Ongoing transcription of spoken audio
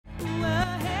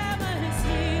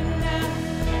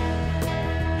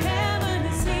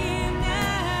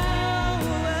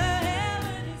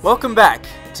Welcome back.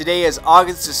 Today is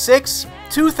August the 6th,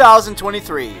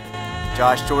 2023.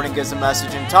 Josh Jordan gives a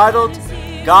message entitled,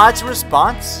 God's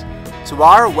Response to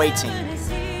Our Waiting.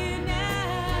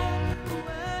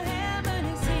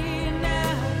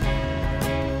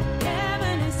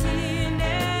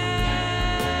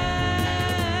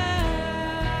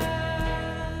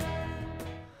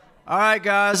 All right,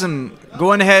 guys, I'm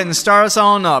going ahead and start us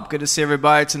on up. Good to see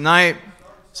everybody tonight.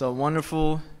 It's a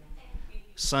wonderful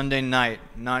Sunday night.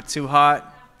 Not too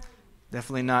hot,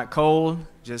 definitely not cold,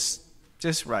 just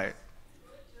right.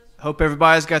 Hope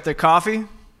everybody's got their coffee.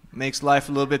 Makes life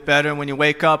a little bit better when you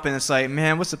wake up and it's like,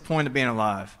 man, what's the point of being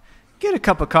alive? Get a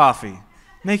cup of coffee.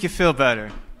 Make you feel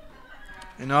better.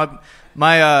 You know,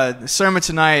 my sermon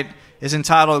tonight is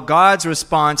entitled God's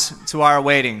Response to Our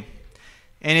Waiting.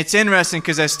 And it's interesting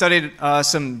because I studied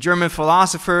some German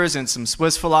philosophers and some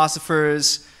Swiss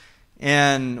philosophers,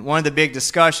 and one of the big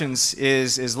discussions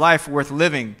is life worth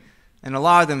living? And a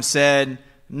lot of them said,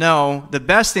 no, the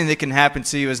best thing that can happen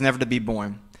to you is never to be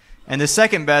born. And the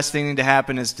second best thing to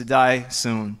happen is to die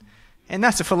soon. And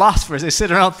that's the philosophers. They sit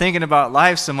around thinking about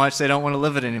life so much they don't want to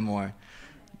live it anymore.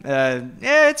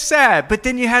 Yeah, it's sad, but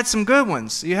then you had some good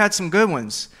ones. You had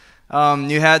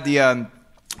the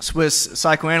Swiss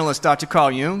psychoanalyst Dr.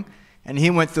 Carl Jung, and he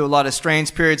went through a lot of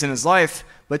strange periods in his life,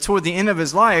 but toward the end of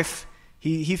his life,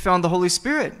 he found the Holy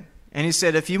Spirit. And he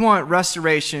said, if you want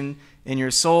restoration in your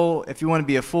soul, if you want to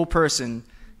be a full person,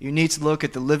 you need to look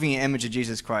at the living image of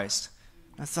Jesus Christ.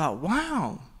 I thought,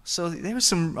 wow, so there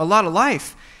was a lot of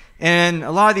life. And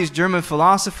a lot of these German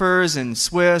philosophers and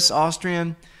Swiss,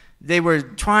 Austrian, they were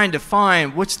trying to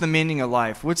find what's the meaning of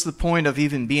life, what's the point of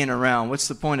even being around, what's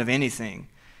the point of anything.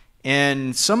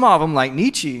 And some of them, like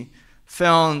Nietzsche,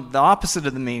 found the opposite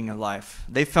of the meaning of life.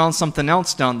 They found something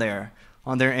else down there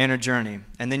on their inner journey.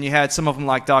 And then you had some of them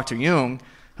like Dr. Jung,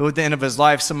 who at the end of his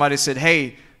life, somebody said,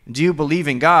 hey, do you believe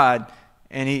in God?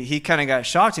 And he kind of got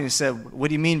shocked and he said, what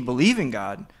do you mean believe in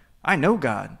God? I know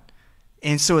God.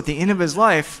 And so at the end of his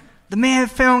life, the man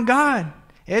found God.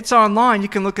 It's online. You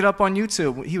can look it up on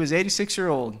YouTube. He was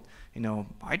 86-year-old. You know,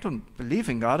 I don't believe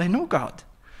in God. I know God.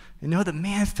 You know, the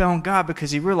man found God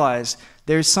because he realized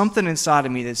there's something inside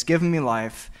of me that's giving me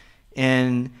life,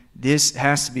 and this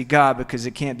has to be God because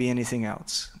it can't be anything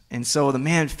else. And so the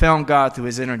man found God through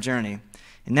his inner journey.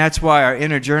 And that's why our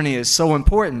inner journey is so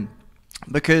important,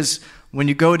 because when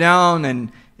you go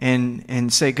down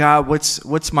and say, God,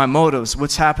 what's my motives?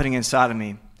 What's happening inside of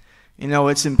me? You know,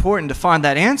 it's important to find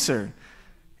that answer.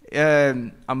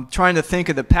 I'm trying to think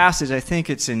of the passage. I think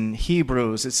it's in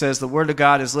Hebrews. It says, the word of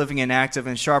God is living and active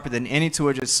and sharper than any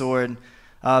two-edged sword,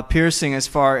 piercing as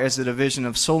far as the division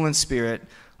of soul and spirit,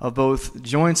 of both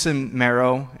joints and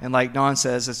marrow. And like Don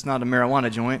says, it's not a marijuana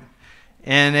joint.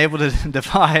 And able to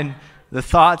divide the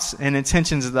thoughts and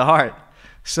intentions of the heart.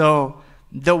 So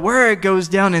the word goes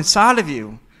down inside of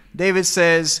you. David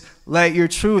says, let your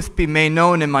truth be made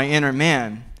known in my inner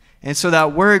man. And so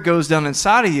that word goes down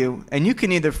inside of you, and you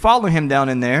can either follow him down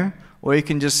in there, or you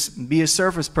can just be a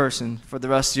surface person for the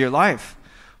rest of your life.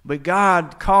 But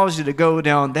God calls you to go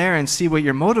down there and see what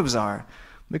your motives are,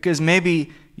 because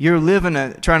maybe you're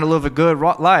trying to live a good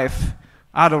life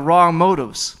out of wrong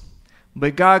motives.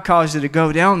 But God calls you to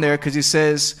go down there because he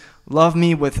says, love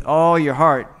me with all your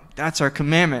heart. That's our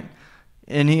commandment.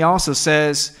 And he also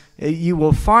says, you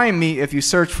will find me if you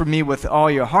search for me with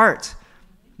all your heart.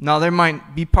 Now, there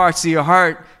might be parts of your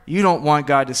heart you don't want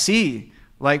God to see.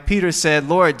 Like Peter said,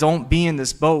 Lord, don't be in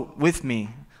this boat with me.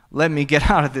 Let me get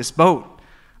out of this boat.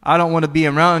 I don't want to be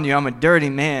around you. I'm a dirty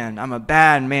man. I'm a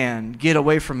bad man. Get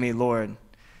away from me, Lord.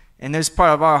 And there's part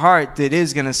of our heart that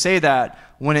is going to say that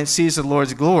when it sees the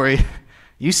Lord's glory.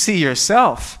 You see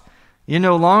yourself. You're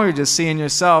no longer just seeing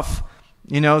yourself,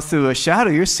 you know, through a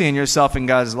shadow. You're seeing yourself in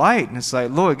God's light. And it's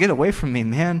like, Lord, get away from me,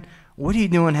 man. What are you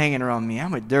doing hanging around me?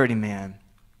 I'm a dirty man.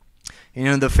 You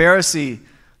know, the Pharisee,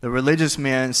 the religious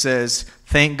man, says,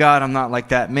 thank God I'm not like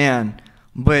that man.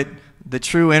 But the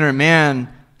true inner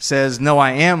man says, no,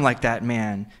 I am like that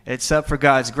man. Except for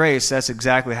God's grace, that's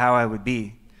exactly how I would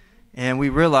be. And we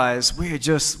realize we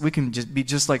can just be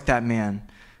just like that man.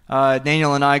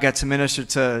 Daniel and I got to minister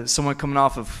to someone coming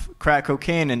off of crack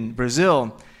cocaine in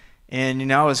Brazil. And, you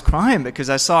know, I was crying because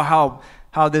I saw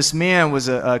how this man was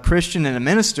a Christian and a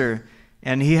minister,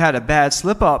 and he had a bad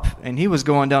slip-up, and he was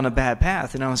going down a bad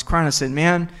path. And I was crying. I said,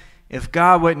 man, if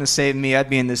God wouldn't have saved me, I'd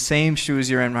be in the same shoes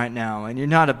you're in right now. And you're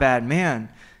not a bad man.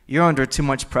 You're under too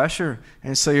much pressure,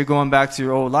 and so you're going back to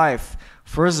your old life.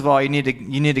 First of all, you need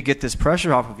to get this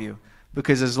pressure off of you,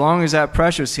 because as long as that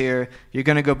pressure's here, you're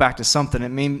going to go back to something. It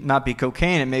may not be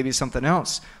cocaine. It may be something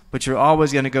else, but you're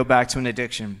always going to go back to an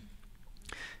addiction.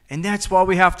 And that's why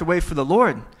we have to wait for the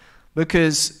Lord.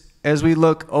 Because as we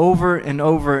look over and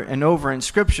over and over in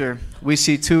Scripture, we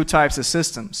see two types of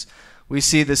systems. We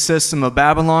see the system of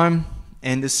Babylon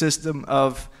and the system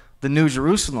of the New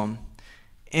Jerusalem.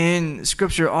 And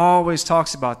Scripture always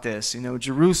talks about this,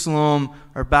 Jerusalem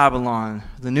or Babylon,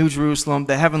 the New Jerusalem,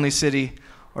 the heavenly city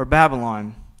or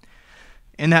Babylon.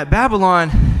 And that Babylon,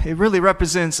 it really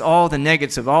represents all the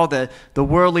negative, all the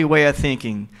worldly way of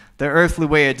thinking, the earthly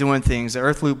way of doing things, the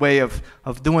earthly way of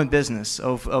doing business,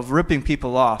 of ripping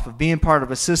people off, of being part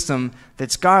of a system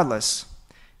that's godless.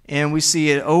 And we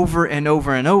see it over and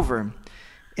over and over.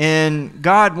 And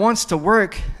God wants to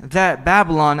work that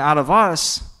Babylon out of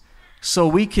us so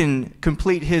we can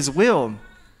complete His will.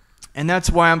 And that's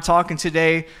why I'm talking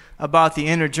today about the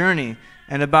inner journey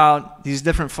and about these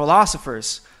different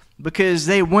philosophers, because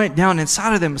they went down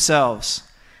inside of themselves.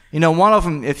 One of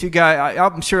them,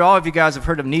 I'm sure all of you guys have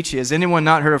heard of Nietzsche. Has anyone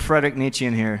not heard of Friedrich Nietzsche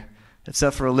in here,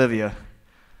 except for Olivia?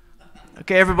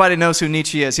 Okay, everybody knows who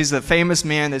Nietzsche is. He's the famous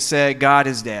man that said God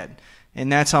is dead.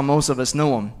 And that's how most of us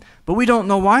know him. But we don't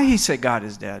know why he said God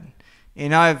is dead.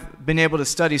 And I've been able to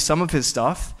study some of his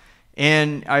stuff.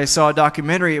 And I saw a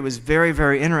documentary. It was very,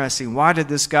 very interesting. Why did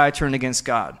this guy turn against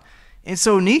God? And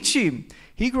so Nietzsche,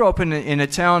 he grew up in a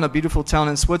town, a beautiful town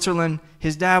in Switzerland.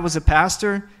 His dad was a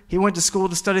pastor. He went to school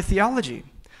to study theology.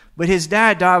 But his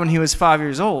dad died when he was 5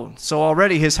 years old. So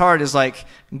already his heart is like,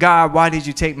 God, why did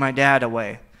you take my dad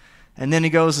away? And then he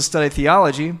goes to study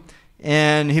theology,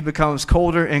 and he becomes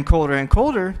colder and colder and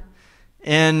colder.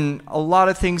 And a lot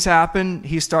of things happen.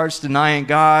 He starts denying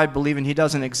God, believing He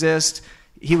doesn't exist.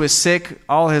 He was sick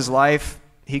all his life.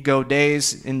 He'd go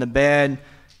days in the bed.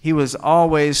 He was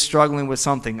always struggling with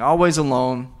something, always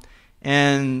alone.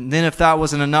 And then if that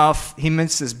wasn't enough, he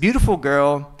meets this beautiful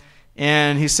girl,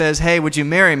 and he says, hey, would you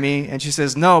marry me? And she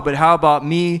says, no, but how about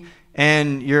me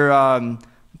and your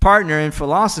partner in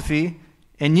philosophy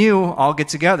and you all get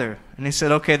together? And he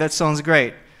said, okay, that sounds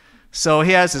great. So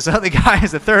he has this other guy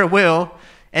as the third wheel,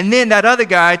 and then that other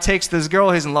guy takes this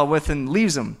girl he's in love with and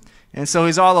leaves him. And so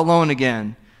he's all alone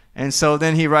again. And so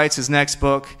then he writes his next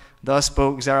book, Thus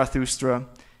Spoke Zarathustra.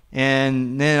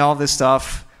 And then all this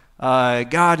stuff,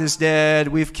 God is dead,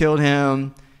 we've killed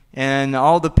him, and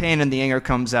all the pain and the anger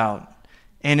comes out.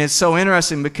 And it's so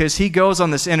interesting because he goes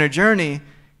on this inner journey,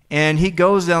 and he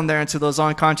goes down there into those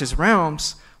unconscious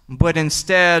realms, but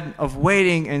instead of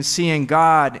waiting and seeing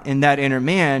God in that inner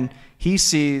man, he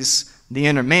sees the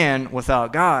inner man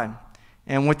without God.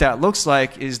 And what that looks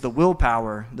like is the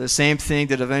willpower, the same thing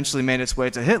that eventually made its way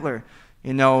to Hitler,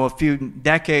 a few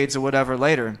decades or whatever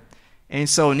later. And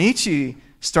so Nietzsche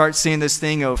starts seeing this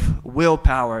thing of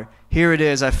willpower. Here it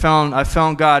is. I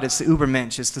found God. It's the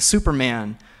Übermensch. It's the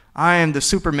Superman. I am the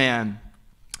Superman.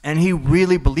 And he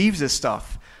really believes this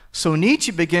stuff. So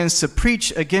Nietzsche begins to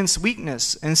preach against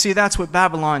weakness. And see, that's what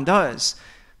Babylon does.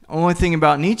 The only thing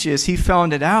about Nietzsche is he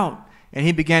found it out, and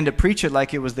he began to preach it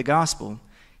like it was the gospel.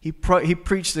 He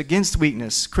preached against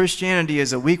weakness. Christianity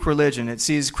is a weak religion. It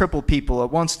sees crippled people.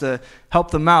 It wants to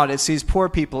help them out. It sees poor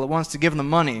people. It wants to give them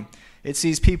money. It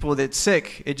sees people that's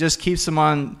sick. It just keeps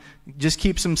them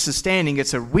sustaining.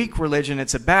 It's a weak religion.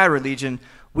 It's a bad religion.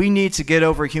 We need to get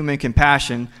over human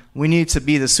compassion. We need to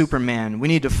be the Superman. We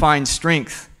need to find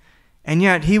strength. And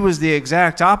yet he was the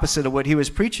exact opposite of what he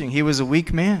was preaching. He was a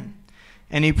weak man.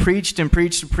 And he preached and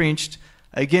preached and preached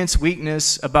against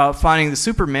weakness, about finding the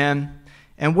Superman.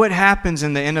 And what happens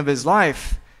in the end of his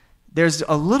life, there's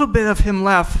a little bit of him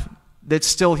left that's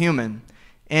still human.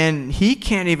 And he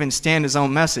can't even stand his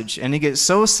own message. And he gets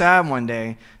so sad one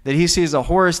day that he sees a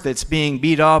horse that's being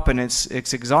beat up and it's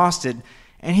exhausted.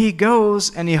 And he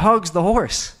goes and he hugs the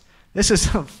horse. This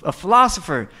is a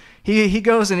philosopher. He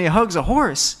goes and he hugs a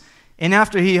horse. And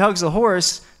after he hugs the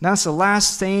horse, that's the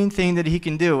last sane thing that he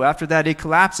can do. After that, he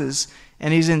collapses,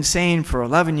 and he's insane for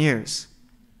 11 years.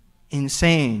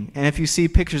 Insane. And if you see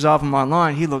pictures of him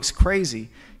online, he looks crazy.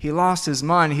 He lost his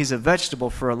mind. He's a vegetable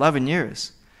for 11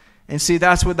 years. And see,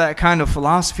 that's what that kind of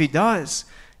philosophy does.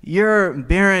 You're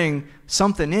bearing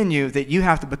something in you that you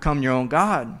have to become your own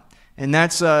God. And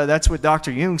that's what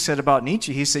Dr. Jung said about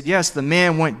Nietzsche. He said, yes, the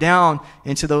man went down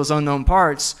into those unknown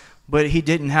parts, but he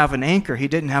didn't have an anchor. He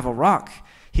didn't have a rock.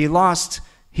 He lost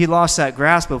that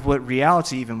grasp of what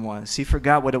reality even was. He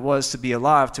forgot what it was to be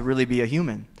alive, to really be a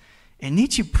human. And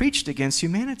Nietzsche preached against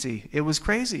humanity. It was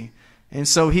crazy. And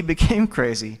so he became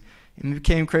crazy. And he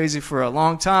became crazy for a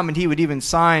long time, and he would even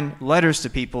sign letters to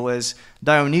people as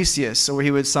Dionysius, or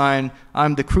he would sign,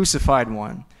 I'm the crucified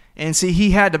one. And see,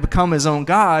 he had to become his own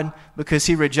God because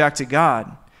he rejected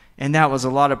God. And that was a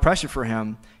lot of pressure for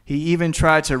him. He even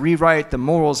tried to rewrite the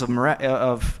morals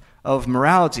of of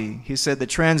morality. He said the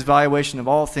transvaluation of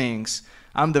all things.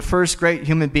 I'm the first great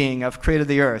human being. I've created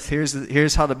the earth.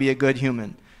 Here's how to be a good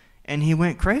human. And he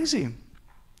went crazy.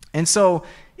 And so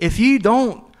if you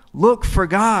don't look for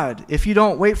God, if you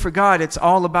don't wait for God, it's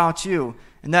all about you.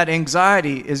 And that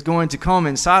anxiety is going to come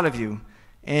inside of you.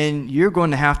 And you're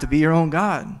going to have to be your own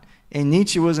God. And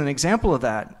Nietzsche was an example of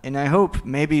that. And I hope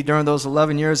maybe during those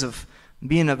 11 years of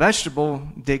being a vegetable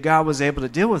that God was able to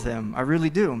deal with him. I really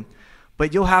do.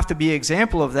 But you'll have to be an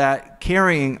example of that,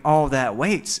 carrying all that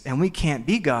weight. And we can't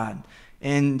be God.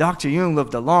 And Dr. Jung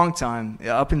lived a long time,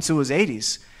 up into his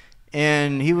 80s.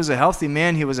 And he was a healthy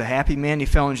man. He was a happy man. He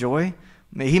found joy.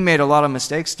 He made a lot of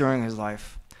mistakes during his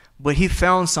life. But he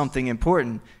found something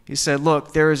important. He said,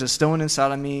 look, there is a stone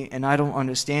inside of me, and I don't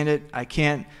understand it. I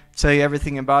can't tell you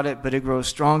everything about it, but it grows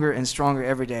stronger and stronger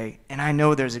every day. And I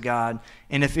know there's a God.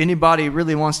 And if anybody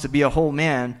really wants to be a whole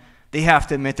man, they have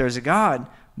to admit there's a God.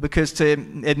 Because to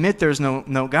admit there's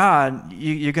no God,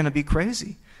 you're going to be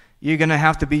crazy. You're going to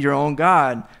have to be your own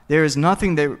God. There is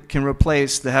nothing that can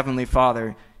replace the Heavenly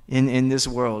Father in this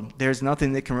world. There's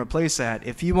nothing that can replace that.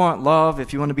 If you want love,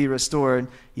 if you want to be restored,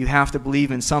 you have to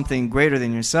believe in something greater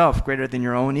than yourself, greater than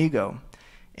your own ego.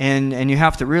 And you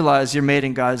have to realize you're made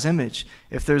in God's image.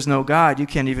 If there's no God, you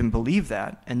can't even believe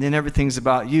that. And then everything's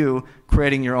about you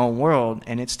creating your own world,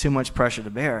 and it's too much pressure to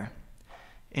bear.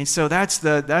 And so that's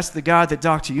the God that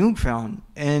Dr. Jung found.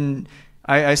 And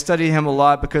I studied him a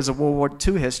lot because of World War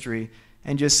II history,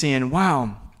 and just seeing,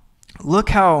 wow, look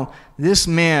how this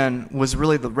man was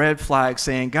really the red flag,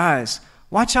 saying, guys,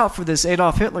 watch out for this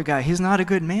Adolf Hitler guy. He's not a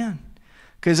good man.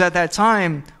 Because at that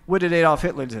time, what did Adolf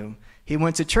Hitler do? He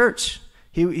went to church.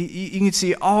 You can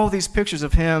see all these pictures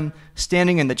of him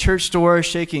standing in the church door,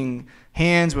 shaking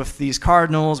hands with these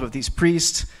cardinals, with these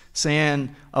priests,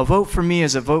 saying, a vote for me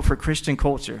is a vote for Christian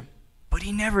culture. But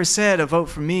he never said a vote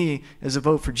for me is a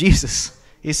vote for Jesus.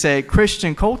 He said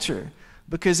Christian culture,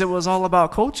 because it was all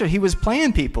about culture. He was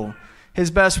playing people.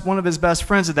 One of his best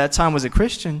friends at that time was a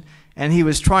Christian, and he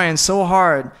was trying so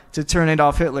hard to turn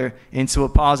Adolf Hitler into a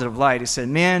positive light. He said,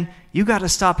 man, you got to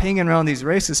stop hanging around these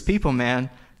racist people, man.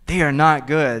 They are not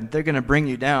good. They're going to bring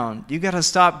you down. You got to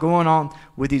stop going on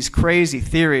with these crazy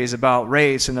theories about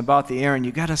race and about the Aryan.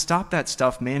 You got to stop that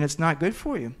stuff, man. It's not good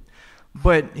for you.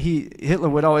 But Hitler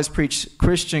would always preach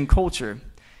Christian culture.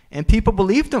 And people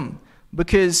believed him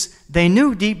because they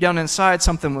knew deep down inside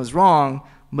something was wrong,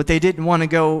 but they didn't want to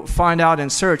go find out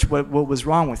and search what was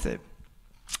wrong with it.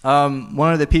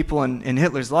 One of the people in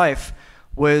Hitler's life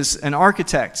was an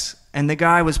architect. And the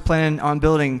guy was planning on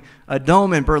building a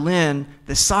dome in Berlin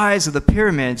the size of the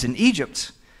pyramids in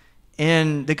Egypt.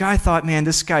 And the guy thought, man,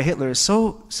 this guy Hitler is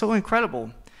so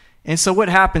incredible. And so what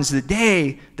happens the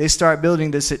day they start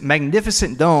building this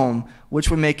magnificent dome, which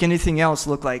would make anything else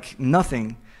look like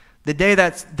nothing, the day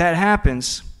that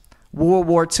happens, World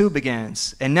War II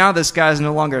begins. And now this guy is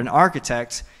no longer an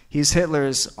architect. He's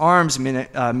Hitler's arms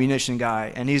munition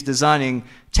guy, and he's designing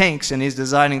tanks, and he's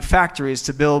designing factories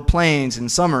to build planes and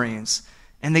submarines.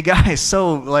 And the guy is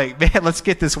so like, man, let's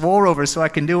get this war over so I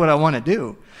can do what I want to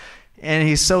do. And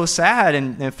he's so sad,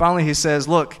 and finally he says,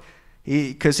 look,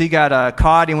 because he got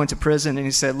caught, he went to prison, and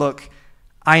he said, look,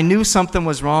 I knew something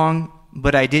was wrong,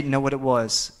 but I didn't know what it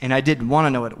was, and I didn't want to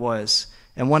know what it was.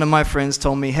 And one of my friends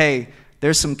told me, hey,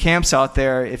 there's some camps out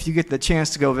there. If you get the chance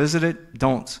to go visit it,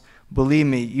 don't. Believe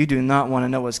me, you do not want to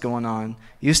know what's going on.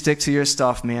 You stick to your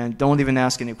stuff, man. Don't even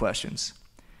ask any questions.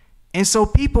 And so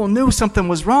people knew something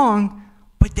was wrong,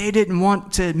 but they didn't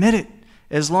want to admit it.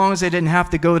 As long as they didn't have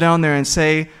to go down there and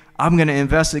say, I'm going to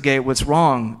investigate what's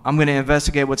wrong, I'm going to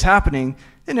investigate what's happening,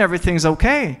 then everything's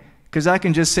okay. Because I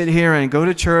can just sit here and go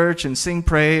to church and sing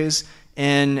praise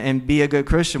and be a good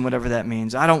Christian, whatever that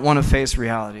means. I don't want to face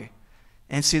reality.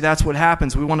 And see, that's what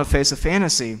happens. We want to face a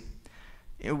fantasy.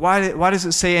 Why does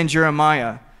it say in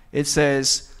Jeremiah, it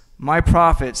says, my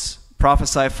prophets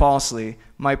prophesy falsely,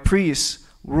 my priests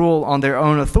rule on their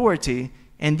own authority,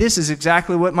 and this is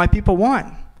exactly what my people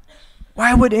want.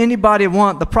 Why would anybody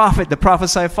want the prophet to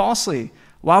prophesy falsely?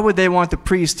 Why would they want the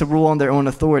priest to rule on their own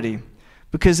authority?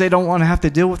 Because they don't want to have to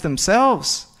deal with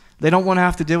themselves. They don't want to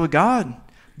have to deal with God.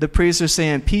 The priests are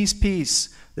saying, peace,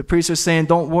 peace. The priests are saying,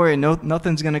 don't worry,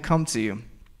 nothing's going to come to you.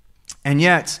 And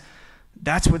yet,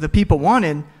 that's what the people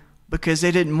wanted, because they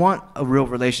didn't want a real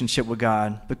relationship with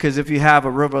God. Because if you have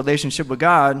a real relationship with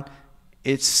God,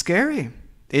 it's scary.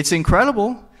 It's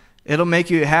incredible. It'll make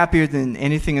you happier than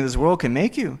anything in this world can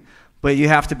make you. But you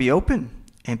have to be open,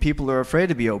 and people are afraid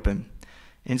to be open.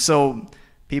 And so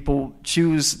people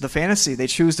choose the fantasy. They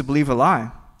choose to believe a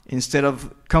lie instead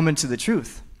of coming to the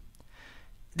truth.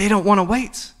 They don't want to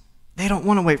wait. They don't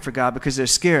want to wait for God because they're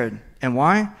scared. And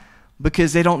why?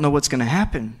 because they don't know what's going to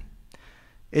happen.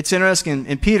 It's interesting.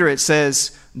 In Peter, it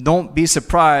says, don't be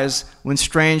surprised when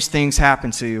strange things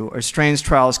happen to you or strange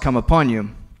trials come upon you.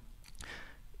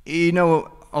 You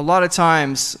know, a lot of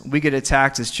times we get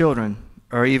attacked as children,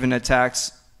 or even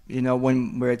attacked,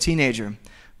 when we're a teenager,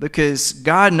 because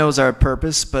God knows our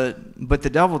purpose, but the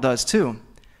devil does too.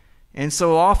 And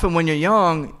so often when you're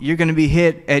young, you're going to be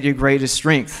hit at your greatest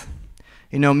strength.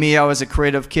 Me, I was a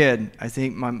creative kid. I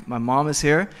think my mom is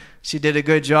here. She did a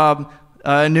good job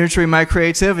nurturing my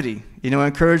creativity,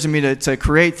 encouraging me to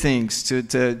create things,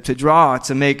 to draw,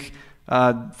 to make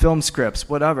film scripts,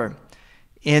 whatever.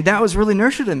 And that was really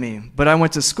nurtured in me. But I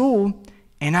went to school,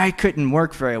 and I couldn't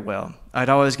work very well. I'd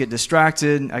always get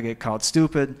distracted. I'd get called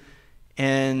stupid.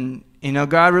 And,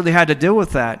 God really had to deal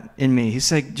with that in me. He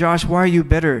said, Josh, why are you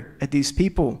bitter at these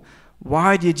people?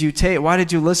 Why did you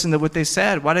listen to what they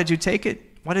said? Why did you take it?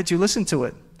 Why did you listen to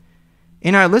it?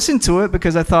 And I listened to it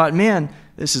because I thought, man,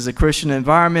 this is a Christian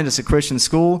environment. It's a Christian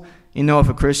school. If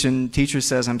a Christian teacher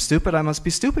says I'm stupid, I must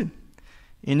be stupid.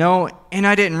 And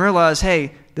I didn't realize,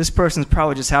 hey, this person's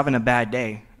probably just having a bad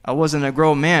day. I wasn't a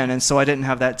grown man, and so I didn't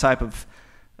have that type of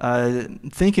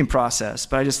thinking process.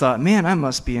 But I just thought, man, I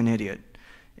must be an idiot.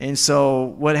 And so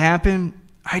what happened,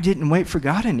 I didn't wait for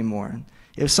God anymore.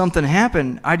 If something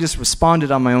happened, I just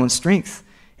responded on my own strength.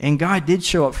 And God did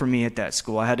show up for me at that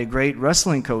school. I had a great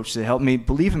wrestling coach that helped me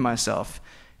believe in myself.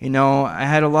 I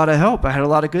had a lot of help. I had a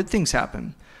lot of good things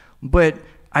happen. But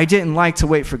I didn't like to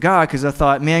wait for God because I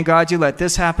thought, man, God, you let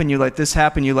this happen, you let this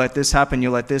happen, you let this happen,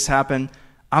 you let this happen.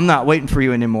 I'm not waiting for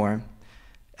you anymore.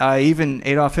 Even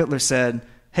Adolf Hitler said,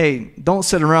 hey, don't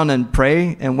sit around and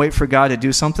pray and wait for God to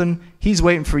do something. He's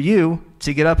waiting for you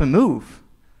to get up and move.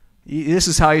 This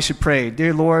is how you should pray.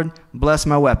 Dear Lord, bless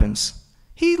my weapons.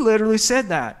 He literally said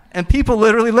that, and people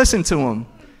literally listened to him.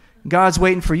 God's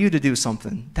waiting for you to do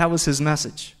something. That was his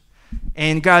message.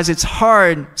 And guys, it's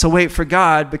hard to wait for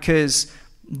God because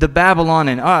the Babylon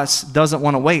in us doesn't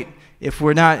want to wait. If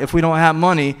we don't have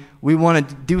money, we want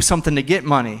to do something to get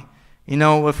money.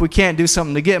 If we can't do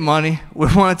something to get money, we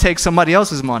want to take somebody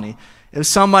else's money. If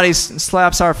somebody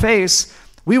slaps our face,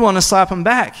 we want to slap them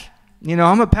back.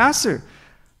 I'm a pastor.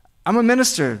 I'm a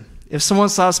minister. If someone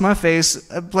slaps my face,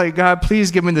 I'd play, God,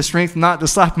 please give me the strength not to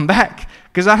slap them back,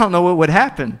 because I don't know what would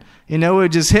happen. It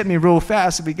would just hit me real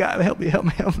fast. It'd be, God, help me, help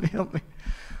me, help me, help me.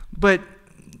 But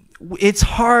it's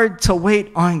hard to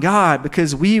wait on God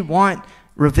because we want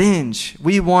revenge.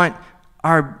 We want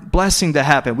our blessing to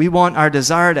happen. We want our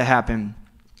desire to happen.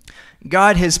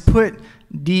 God has put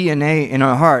DNA in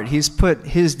our heart. He's put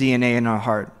his DNA in our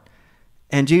heart.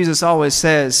 And Jesus always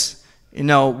says,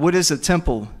 what is a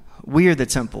temple? We are the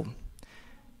temple.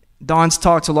 Don's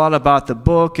talked a lot about the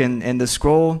book and the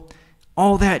scroll.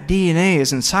 All that DNA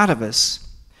is inside of us.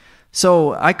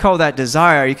 So I call that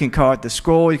desire. You can call it the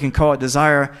scroll. You can call it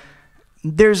desire.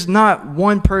 There's not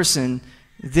one person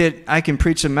that I can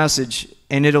preach a message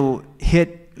and it'll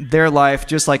hit their life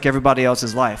just like everybody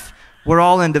else's life. We're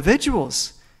all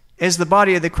individuals. As the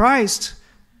body of the Christ,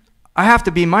 I have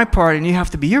to be my part and you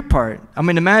have to be your part. I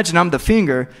mean, imagine I'm the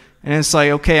finger and it's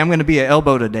like, okay, I'm going to be an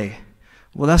elbow today.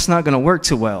 Well, that's not going to work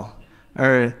too well.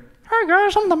 Or, hey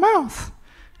guys, I'm the mouth.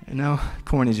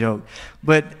 Corny joke.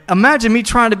 But imagine me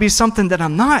trying to be something that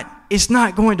I'm not. It's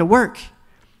not going to work.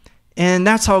 And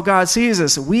that's how God sees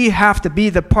us. We have to be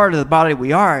the part of the body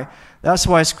we are. That's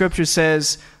why Scripture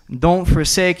says, don't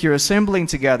forsake your assembling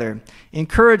together.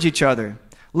 Encourage each other.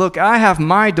 Look, I have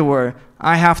my door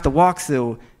I have to walk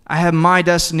through. I have my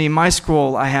destiny, my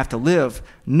scroll I have to live.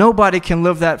 Nobody can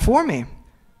live that for me.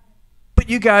 But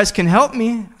you guys can help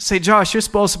me. Say, Josh, you're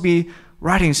supposed to be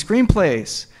writing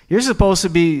screenplays. You're supposed to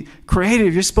be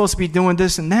creative. You're supposed to be doing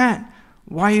this and that.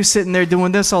 Why are you sitting there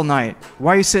doing this all night?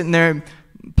 Why are you sitting there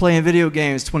playing video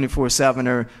games 24/7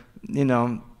 or,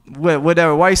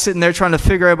 whatever? Why are you sitting there trying to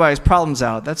figure everybody's problems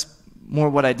out? That's more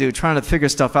what I do, trying to figure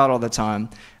stuff out all the time.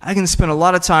 I can spend a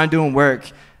lot of time doing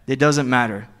work that doesn't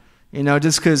matter.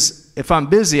 Just because if I'm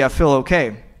busy, I feel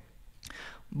okay.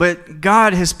 But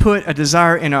God has put a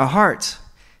desire in our heart,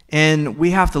 and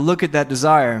we have to look at that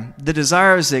desire. The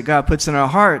desires that God puts in our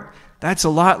heart, that's a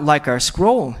lot like our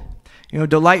scroll.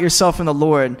 Delight yourself in the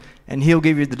Lord, and He'll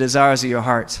give you the desires of your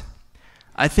heart.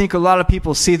 I think a lot of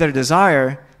people see their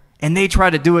desire, and they try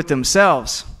to do it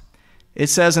themselves. It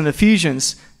says in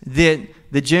Ephesians that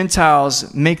the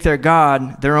Gentiles make their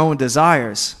God their own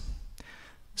desires.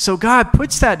 So God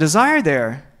puts that desire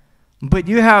there, but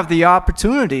you have the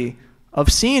opportunity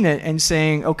of seeing it and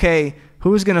saying, okay,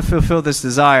 who's going to fulfill this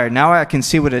desire? Now I can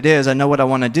see what it is. I know what I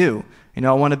want to do.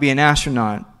 I want to be an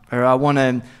astronaut, or I want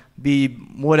to be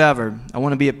whatever. I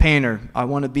want to be a painter. I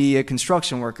want to be a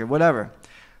construction worker, whatever.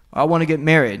 I want to get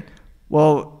married.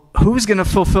 Well, who's going to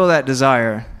fulfill that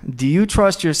desire? Do you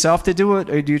trust yourself to do it,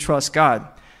 or do you trust God?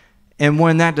 And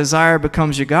when that desire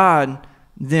becomes your God,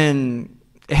 then,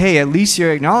 hey, at least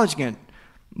you're acknowledging it.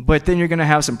 But then you're going to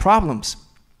have some problems,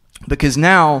 because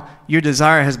now your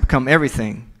desire has become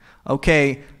everything.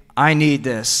 Okay, I need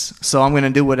this, so I'm going to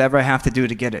do whatever I have to do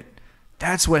to get it.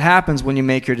 That's what happens when you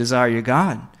make your desire your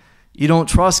God. You don't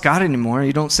trust God anymore.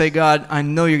 You don't say, God, I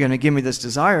know you're going to give me this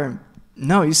desire.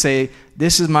 No, you say,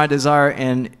 this is my desire,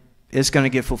 and it's going to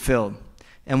get fulfilled.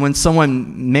 And when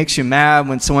someone makes you mad,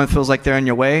 when someone feels like they're in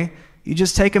your way, you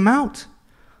just take them out.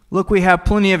 Look, we have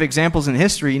plenty of examples in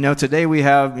history. Today we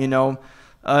have,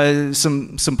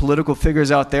 some political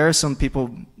figures out there. Some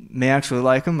people may actually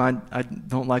like them. I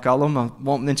don't like all of them. I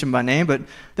won't mention by name, but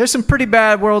there's some pretty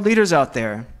bad world leaders out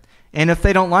there. And if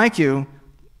they don't like you,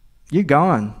 you're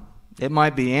gone. It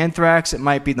might be anthrax. It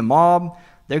might be the mob.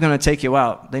 They're going to take you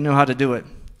out. They know how to do it.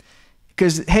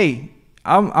 Because, hey,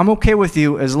 I'm okay with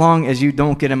you as long as you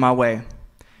don't get in my way.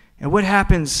 And what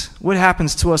happens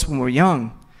to us when we're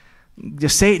young?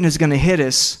 Satan is going to hit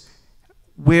us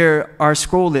where our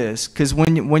scroll is. Because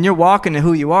when you're walking to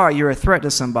who you are, you're a threat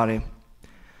to somebody.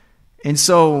 And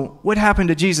so what happened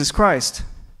to Jesus Christ?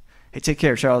 Hey, take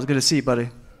care, Charles. Good to see you, buddy.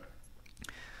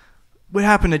 What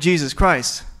happened to Jesus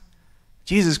Christ?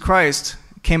 Jesus Christ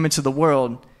came into the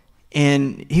world,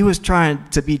 and he was trying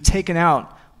to be taken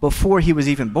out before he was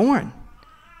even born.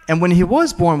 And when he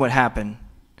was born, what happened?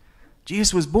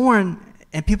 Jesus was born,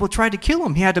 and people tried to kill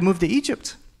him. He had to move to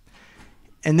Egypt.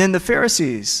 And then the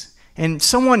Pharisees. And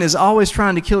someone is always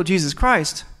trying to kill Jesus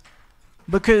Christ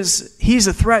because he's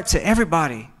a threat to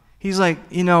everybody. He's like,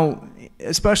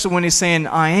 especially when he's saying,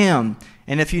 I am.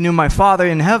 And if you knew my Father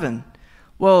in heaven.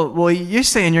 Well, you're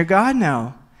saying you're God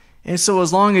now. And so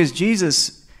as long as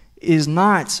Jesus is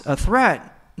not a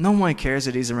threat, no one cares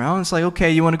that he's around. It's like,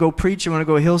 okay, you want to go preach? You want to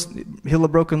go heal a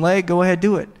broken leg? Go ahead,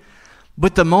 do it.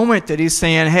 But the moment that he's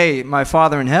saying, hey, my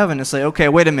Father in heaven, it's like, okay,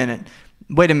 wait a minute.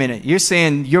 You're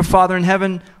saying your Father in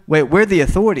heaven? Wait, we're the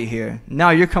authority here.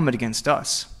 Now you're coming against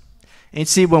us. And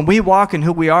see, when we walk in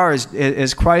who we are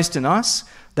as Christ in us,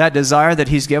 that desire that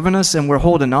he's given us, and we're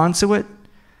holding on to it,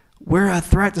 we're a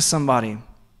threat to somebody.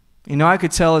 I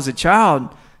could tell as a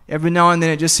child, every now and then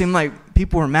it just seemed like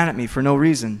people were mad at me for no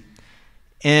reason.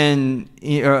 And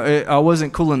I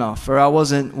wasn't cool enough, or I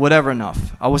wasn't whatever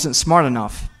enough. I wasn't smart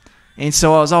enough. And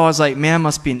so I was always like, man, I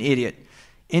must be an idiot.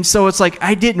 And so it's like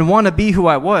I didn't want to be who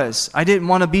I was. I didn't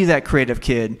want to be that creative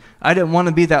kid. I didn't want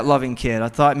to be that loving kid. I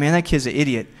thought, man, that kid's an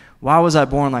idiot. Why was I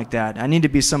born like that? I need to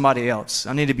be somebody else.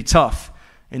 I need to be tough.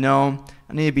 I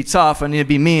need to be tough. I need to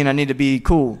be mean. I need to be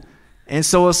cool. And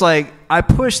so it's like I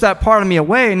pushed that part of me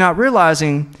away, not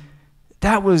realizing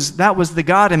that was the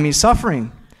God in me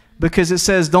suffering. Because it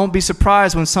says, don't be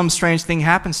surprised when some strange thing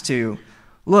happens to you.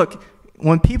 Look,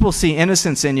 when people see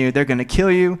innocence in you, they're going to kill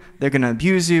you. They're going to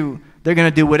abuse you. They're going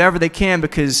to do whatever they can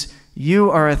because you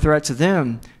are a threat to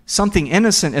them. Something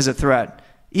innocent is a threat.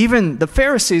 Even the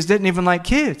Pharisees didn't even like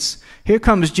kids. Here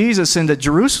comes Jesus into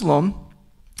Jerusalem,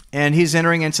 and he's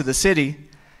entering into the city.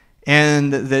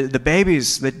 And the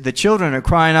babies, the children are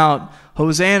crying out,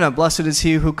 Hosanna, blessed is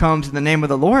he who comes in the name of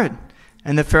the Lord.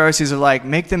 And the Pharisees are like,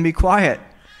 make them be quiet.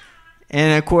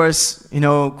 And of course,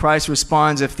 Christ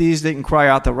responds, if these didn't cry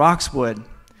out, the rocks would.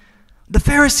 The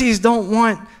Pharisees don't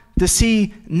want to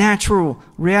see natural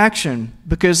reaction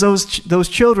because those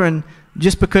children,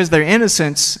 just because their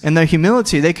innocence and their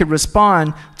humility, they could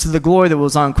respond to the glory that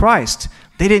was on Christ.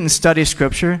 They didn't study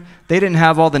Scripture. They didn't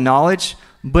have all the knowledge.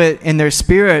 But in their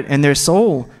spirit and their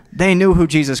soul, they knew who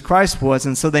Jesus Christ was,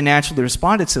 and so they naturally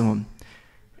responded to him.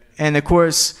 And of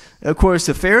course,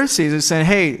 the Pharisees are saying,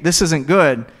 hey, this isn't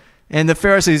good. And the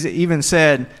Pharisees even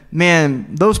said,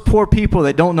 man, those poor people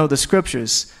that don't know the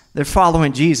Scriptures, they're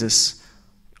following Jesus.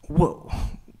 Whoa,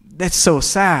 that's so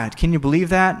sad. Can you believe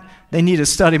that? They need to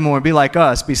study more and be like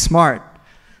us, be smart.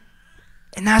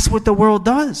 And that's what the world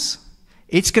does.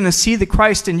 It's going to see the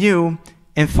Christ in you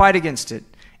and fight against it.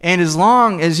 And as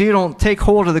long as you don't take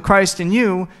hold of the Christ in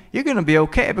you, you're going to be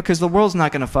okay because the world's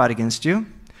not going to fight against you.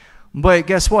 But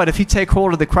guess what? If you take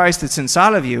hold of the Christ that's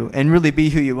inside of you and really be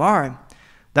who you are,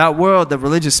 that world, the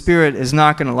religious spirit, is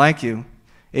not going to like you.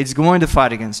 It's going to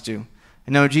fight against you.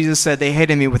 Jesus said they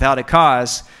hated me without a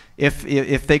cause.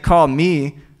 If they called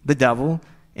me the devil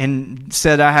and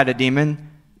said I had a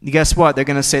demon, guess what? They're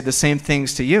going to say the same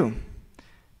things to you.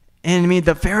 And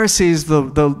the Pharisees,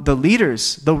 the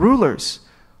leaders, the rulers,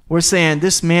 were saying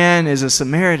this man is a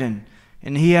Samaritan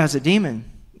and he has a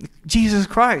demon. Jesus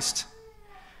Christ.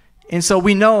 And so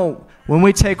we know when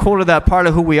we take hold of that part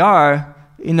of who we are,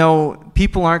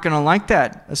 people aren't going to like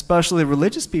that, especially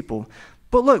religious people.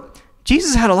 But look,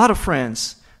 Jesus had a lot of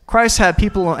friends. Christ had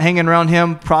people hanging around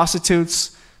him,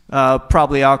 prostitutes,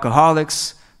 probably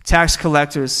alcoholics, tax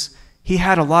collectors. He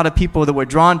had a lot of people that were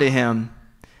drawn to him,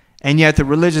 and yet the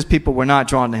religious people were not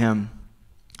drawn to him.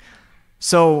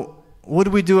 So what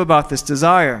do we do about this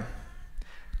desire?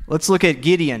 Let's look at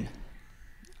Gideon.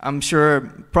 I'm sure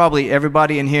probably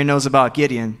everybody in here knows about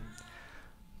Gideon.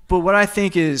 But what I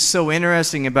think is so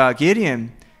interesting about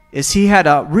Gideon is he had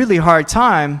a really hard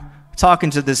time talking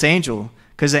to this angel,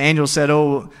 because the angel said,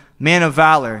 "Oh, man of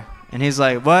valor." And he's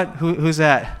like, "What? Who's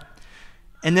that?"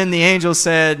 And then the angel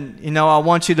said, "I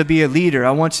want you to be a leader.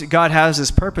 God has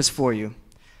this purpose for you."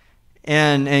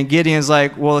 And Gideon's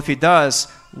like, "Well, if he does,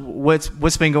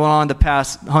 what's been going on the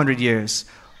past 100 years?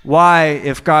 Why,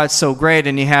 if God's so great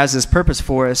and he has this purpose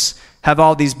for us, have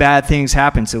all these bad things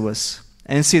happen to us?"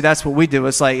 And see, that's what we do.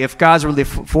 It's like, if God's really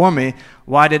for me,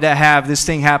 why did I have this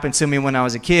thing happen to me when I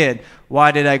was a kid?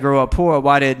 Why did I grow up poor?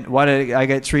 Why did I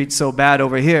get treated so bad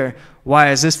over here? Why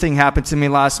has this thing happened to me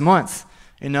last month?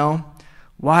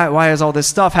 Why has all this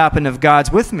stuff happened if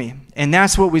God's with me? And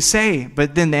that's what we say.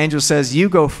 But then the angel says, "You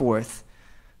go forth."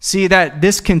 See, that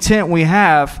discontent we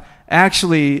have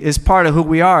actually is part of who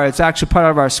we are. It's actually part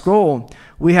of our scroll.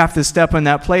 We have to step in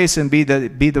that place and be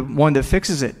the one that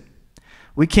fixes it.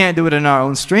 We can't do it in our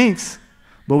own strength,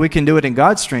 but we can do it in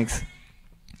God's strength.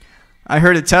 I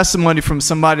heard a testimony from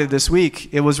somebody this week.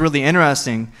 It was really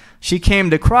interesting. She came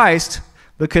to Christ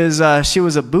because she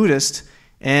was a Buddhist,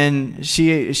 and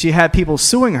she had people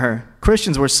suing her.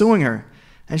 Christians were suing her.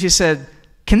 And she said,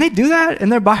 "Can they do that in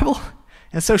their Bible?"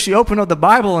 And so she opened up the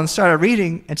Bible and started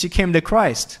reading, and she came to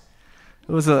Christ.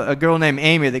 It was a girl named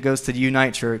Amy that goes to the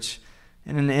Unite Church.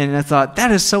 And I thought,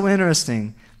 that is so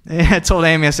interesting. And I told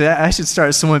Amy, I said, I should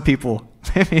start suing people.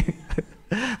 Maybe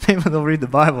they'll read the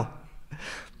Bible.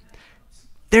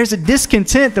 There's a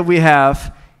discontent that we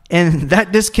have, and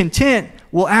that discontent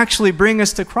will actually bring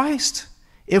us to Christ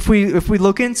if we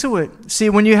look into it. See,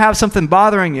 when you have something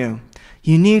bothering you,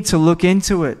 you need to look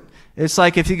into it. It's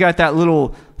like if you got that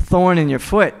little thorn in your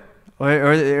foot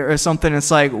or something. It's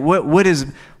like, what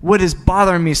is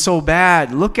bothering me so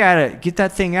bad? Look at it. Get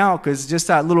that thing out, because just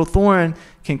that little thorn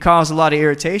can cause a lot of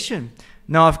irritation.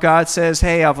 Now, if God says,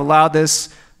 "Hey, I've allowed this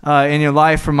in your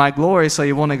life for my glory, so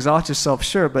you won't exalt yourself,"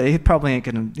 sure, but He's probably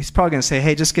gonna say,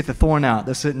 "Hey, just get the thorn out.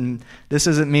 This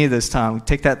isn't me this time.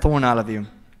 Take that thorn out of you."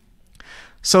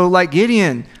 So, like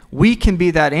Gideon, we can be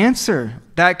that answer.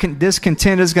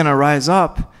 Discontent is going to rise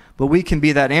up, but we can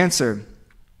be that answer.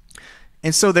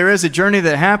 And so there is a journey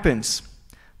that happens.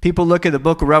 People look at the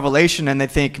book of Revelation and they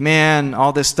think, man,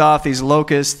 all this stuff, these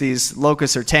locusts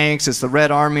are tanks, it's the Red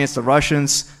Army, it's the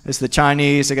Russians, it's the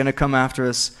Chinese, they're going to come after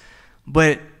us.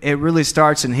 But it really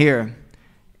starts in here.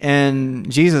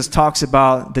 And Jesus talks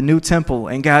about the new temple.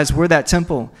 And guys, we're that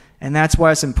temple. And that's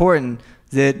why it's important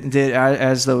that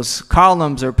as those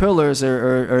columns or pillars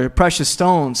or precious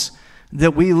stones,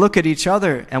 that we look at each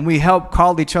other and we help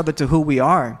call each other to who we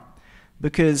are.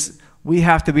 Because we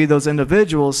have to be those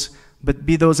individuals, but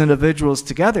be those individuals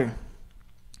together.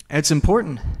 It's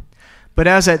important. But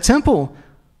as that temple,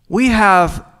 we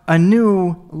have a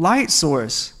new light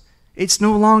source. It's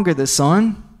no longer the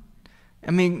sun.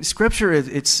 I mean, Scripture,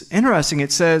 it's interesting.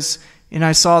 It says, and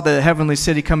I saw the heavenly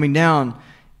city coming down.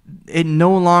 It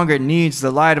no longer needs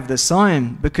the light of the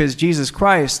sun, because Jesus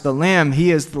Christ, the Lamb, He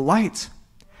is the light.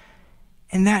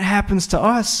 And that happens to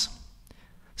us.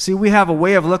 See, we have a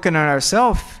way of looking at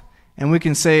ourselves, and we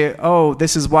can say, "Oh,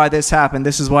 this is why this happened.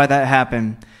 This is why that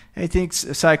happened." I think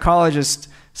psychiatrists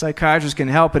can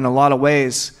help in a lot of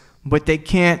ways, but they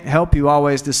can't help you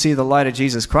always to see the light of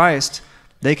Jesus Christ.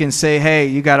 They can say, "Hey,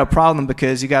 you got a problem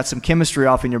because you got some chemistry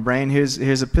off in your brain.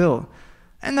 Here's a pill,"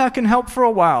 and that can help for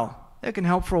a while.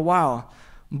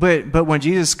 But when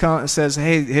Jesus says,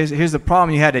 "Hey, here's the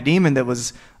problem. You had a demon that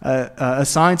was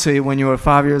assigned to you when you were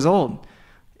 5 years old."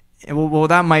 Well,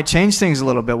 that might change things a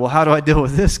little bit. Well, how do I deal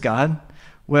with this, God?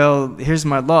 Well, here's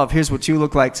my love. Here's what you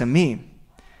look like to me.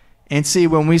 And see,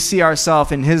 when we see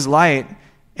ourselves in His light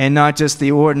and not just the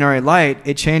ordinary light,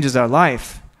 it changes our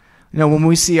life. When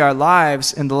we see our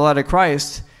lives in the light of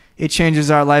Christ, it changes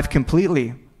our life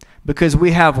completely. Because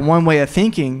we have one way of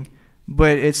thinking,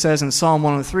 but it says in Psalm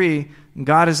 103,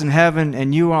 God is in heaven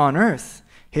and you are on earth.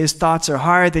 His thoughts are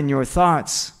higher than your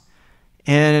thoughts.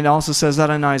 And it also says that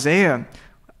in Isaiah.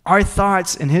 Our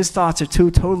thoughts and His thoughts are two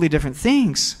totally different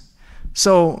things.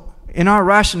 So in our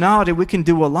rationality, we can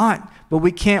do a lot, but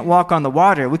we can't walk on the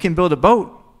water. We can build a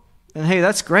boat. And hey,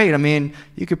 that's great. I mean,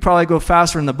 you could probably go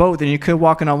faster in the boat than you could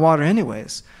walking on water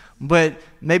anyways. But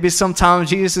maybe sometimes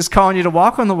Jesus is calling you to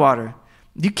walk on the water.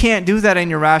 You can't do that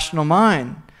in your rational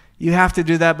mind. You have to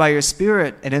do that by your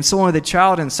spirit, and it's only the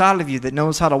child inside of you that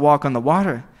knows how to walk on the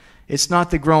water. It's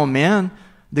not the grown man.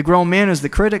 The grown man is the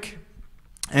critic.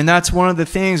 And that's one of the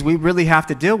things we really have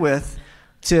to deal with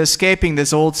to escaping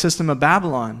this old system of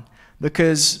Babylon.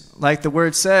 Because, like the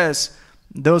word says,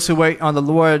 those who wait on the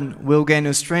Lord will gain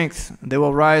new strength. They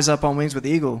will rise up on wings with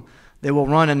eagle. They will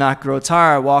run and not grow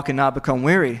tired, walk and not become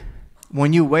weary.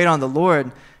 When you wait on the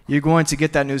Lord, you're going to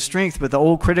get that new strength. But the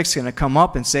old critic's going to come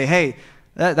up and say, hey,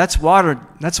 that's water.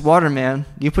 That's water, man.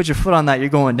 You put your foot on that, you're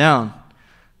going down.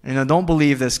 Don't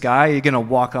believe this guy. You're going to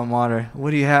walk on water.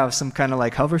 What do you have? Some kind of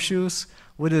like hover shoes?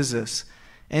 What is this?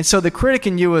 And so the critic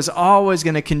in you is always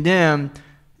going to condemn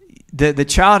the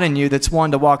child in you that's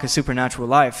wanting to walk a supernatural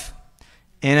life.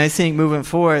 And I think moving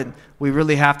forward, we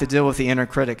really have to deal with the inner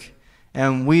critic.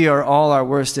 And we are all our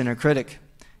worst inner critic.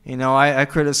 I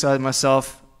criticize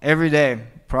myself every day,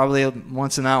 probably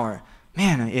once an hour.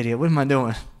 Man, I'm an idiot. What am I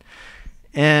doing?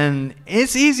 And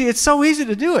it's easy. It's so easy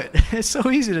to do it. It's so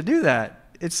easy to do that.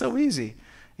 It's so easy,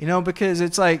 because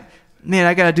it's like, man,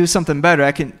 I got to do something better.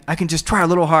 I can just try a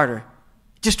little harder.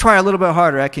 Just try a little bit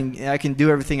harder. I can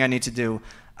do everything I need to do.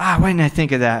 Why didn't I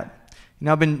think of that?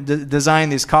 I've been designing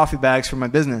these coffee bags for my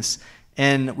business,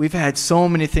 and we've had so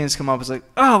many things come up. It's like,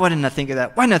 oh, why didn't I think of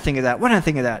that? Why didn't I think of that? Why didn't I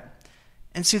think of that?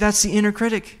 And see, that's the inner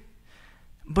critic.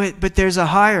 But there's a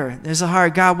higher.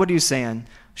 God, what are you saying?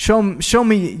 Show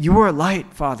me your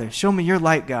light, Father. Show me your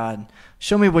light, God.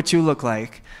 Show me what you look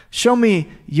like. Show me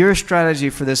your strategy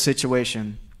for this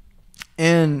situation.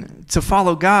 And to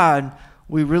follow God,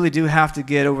 we really do have to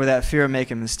get over that fear of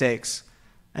making mistakes.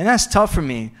 And that's tough for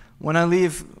me. When I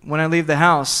leave the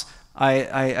house,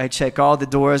 I check all the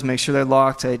doors, make sure they're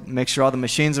locked. I make sure all the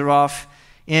machines are off.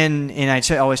 And I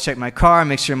always check my car,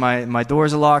 make sure my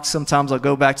doors are locked. Sometimes I'll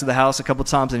go back to the house a couple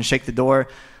times and shake the door.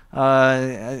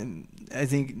 I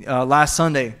think last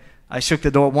Sunday, I shook the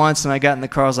door once, and I got in the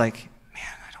car. I was like,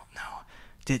 man, I don't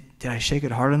know. Did I shake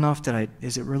it hard enough?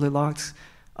 Is it really locked?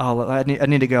 Oh, I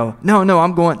need to go. No,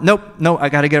 I'm going. Nope, I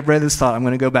got to get rid of this thought. I'm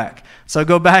going to go back. So I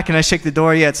go back, and I shake the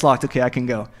door. Yeah, it's locked. Okay, I can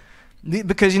go.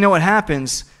 Because you know what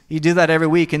happens? You do that every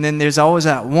week, and then there's always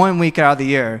that 1 week out of the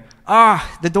year.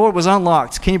 The door was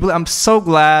unlocked. Can you believe? I'm so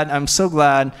glad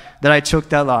that I took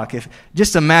that lock.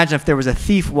 Just imagine if there was a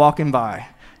thief walking by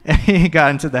and he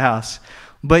got into the house.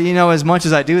 But as much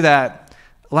as I do that,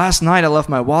 last night I left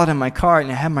my wallet in my car,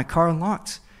 and I had my car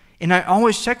unlocked. And I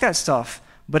always check that stuff.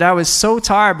 But I was so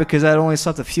tired because I'd only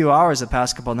slept a few hours the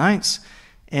past couple of nights.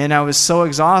 And I was so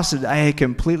exhausted, I had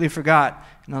completely forgot.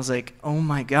 And I was like, oh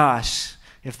my gosh,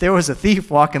 if there was a thief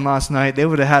walking last night, they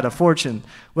would have had a fortune.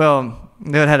 Well,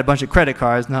 they would have had a bunch of credit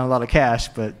cards, not a lot of cash,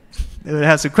 but they would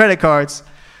have had some credit cards.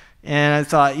 And I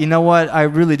thought, you know what, I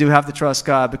really do have to trust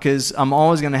God, because I'm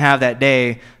always going to have that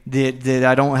day that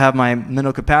I don't have my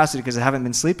mental capacity because I haven't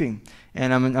been sleeping.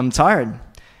 And I'm tired.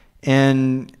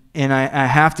 And I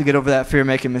have to get over that fear of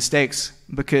making mistakes,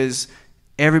 because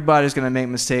everybody's going to make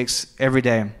mistakes every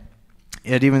day.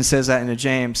 It even says that in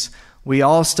James. We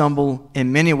all stumble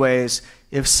in many ways.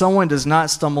 If someone does not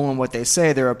stumble in what they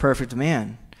say, they're a perfect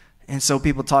man. And so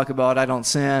people talk about, I don't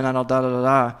sin, I don't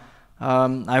da-da-da-da.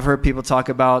 I've heard people talk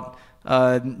about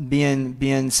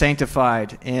being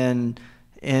sanctified, and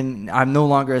I'm no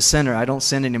longer a sinner. I don't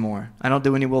sin anymore. I don't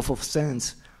do any willful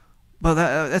sins. But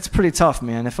that's pretty tough,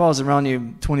 man. If I was around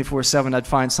you 24/7, I'd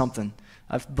find something.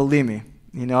 Believe me.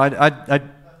 I'd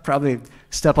probably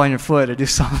step on your foot or do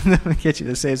something to get you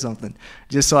to say something,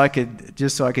 just so I could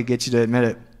get you to admit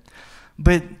it.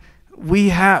 But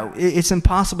it's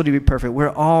impossible to be perfect. We're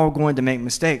all going to make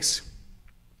mistakes.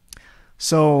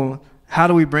 So how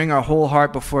do we bring our whole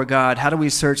heart before God? How do we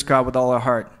search God with all our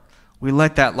heart? We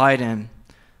let that light in,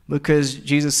 because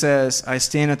Jesus says, I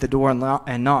stand at the door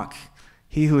and knock.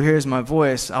 He who hears my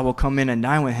voice, I will come in and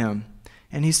dine with him.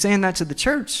 And he's saying that to the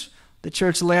church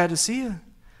of Laodicea.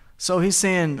 So he's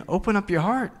saying, open up your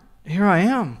heart. Here I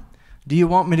am. Do you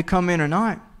want me to come in or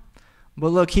not? But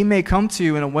look, he may come to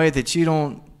you in a way that you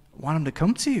don't want him to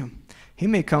come to you. He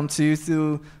may come to you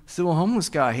through a homeless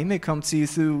guy. He may come to you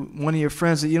through one of your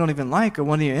friends that you don't even like, or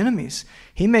one of your enemies.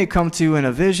 He may come to you in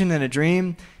a vision and a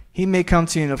dream. He may come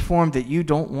to you in a form that you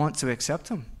don't want to accept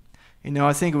him.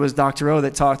 I think it was Dr. O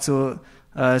that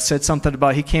said something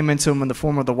about he came into him in the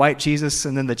form of the white Jesus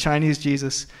and then the Chinese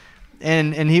Jesus.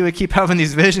 And he would keep having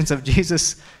these visions of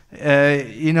Jesus,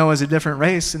 as a different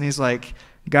race. And he's like,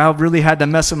 God really had to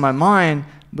mess with my mind,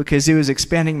 because he was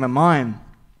expanding my mind.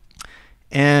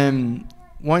 And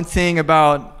one thing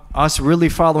about us really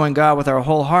following God with our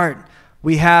whole heart,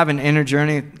 we have an inner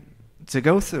journey to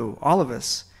go through, all of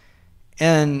us.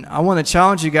 And I want to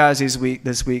challenge you guys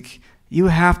this week. You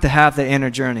have to have the inner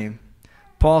journey.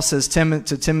 Paul says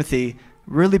to Timothy,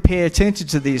 really pay attention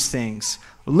to these things.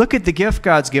 Look at the gift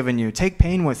God's given you. Take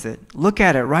pain with it. Look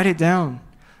at it. Write it down.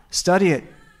 Study it.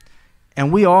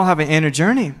 And we all have an inner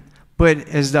journey. But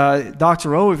as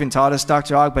Dr. O even taught us,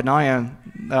 Dr. Agbanaya,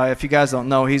 if you guys don't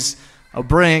know, he's a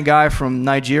brilliant guy from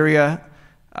Nigeria.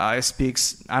 He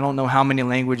speaks, I don't know how many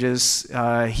languages.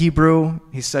 Hebrew.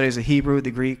 He studies the Hebrew,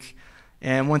 the Greek.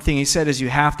 And one thing he said is you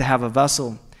have to have a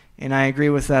vessel. And I agree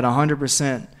with that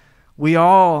 100%. We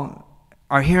all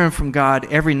are hearing from God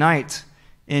every night.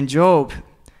 In Job,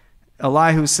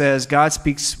 Elihu says God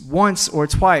speaks once or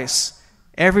twice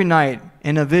every night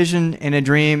in a vision, in a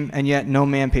dream, and yet no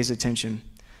man pays attention.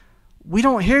 We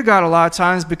don't hear God a lot of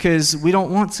times because we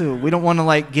don't want to. We don't want to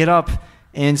like get up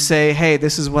and say, hey,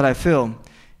 this is what I feel.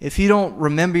 If you don't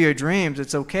remember your dreams,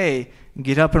 it's okay.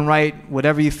 Get up and write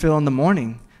whatever you feel in the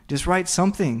morning. Just write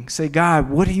something. Say, God,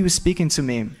 what are you speaking to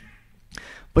me?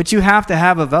 But you have to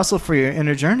have a vessel for your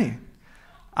inner journey.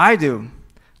 I do.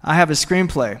 I have a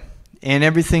screenplay. And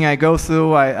everything I go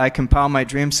through, I compile my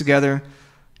dreams together.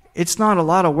 It's not a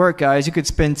lot of work, guys. You could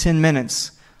spend 10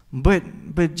 minutes.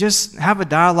 But just have a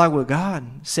dialogue with God.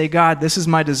 Say, God, this is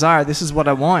my desire. This is what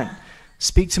I want.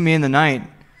 Speak to me in the night.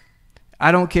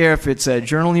 I don't care if it's a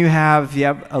journal you have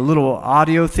a little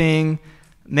audio thing.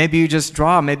 Maybe you just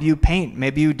draw. Maybe you paint.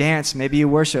 Maybe you dance. Maybe you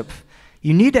worship.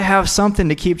 You need to have something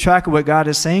to keep track of what God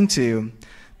is saying to you.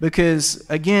 Because,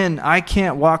 again, I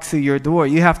can't walk through your door.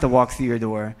 You have to walk through your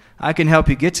door. I can help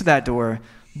you get to that door.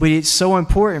 But it's so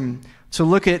important to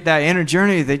look at that inner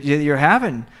journey that you're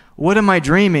having. What am I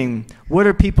dreaming? What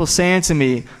are people saying to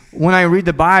me? When I read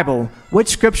the Bible, what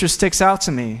scripture sticks out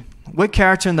to me? What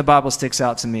character in the Bible sticks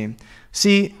out to me?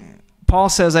 See, Paul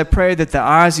says, I pray that the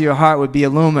eyes of your heart would be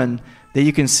illumined, that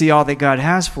you can see all that God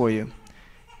has for you.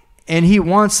 And he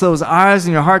wants those eyes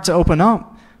in your heart to open up.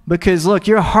 Because, look,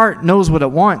 your heart knows what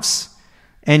it wants.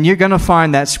 And you're going to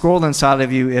find that scroll inside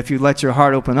of you if you let your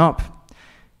heart open up.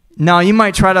 Now, you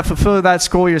might try to fulfill that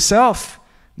scroll yourself.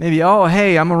 Maybe, oh,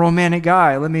 hey, I'm a romantic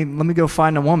guy. Let me go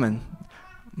find a woman.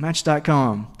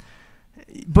 Match.com.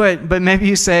 But maybe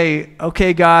you say,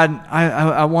 okay, God,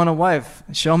 I want a wife.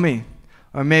 Show me.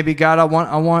 Or maybe, God, I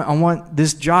want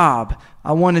this job.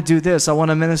 I want to do this. I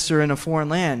want to minister in a foreign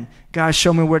land. God,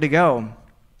 show me where to go.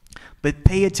 But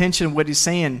pay attention to what he's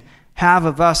saying. Have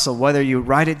a vessel, whether you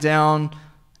write it down,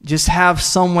 just have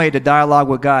some way to dialogue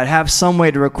with God. Have some way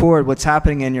to record what's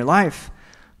happening in your life.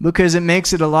 Because it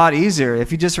makes it a lot easier.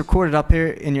 If you just record it up here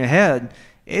in your head,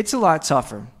 it's a lot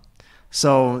tougher.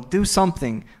 So do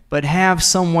something, but have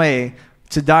some way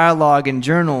to dialogue and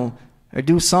journal or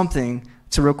do something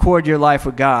to record your life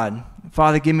with God.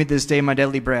 Father, give me this day my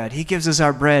daily bread. He gives us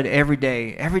our bread every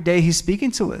day. Every day he's speaking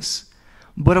to us.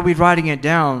 But are we writing it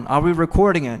down? Are we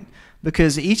recording it?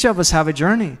 Because each of us have a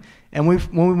journey. And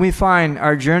when we find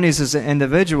our journeys as an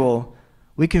individual,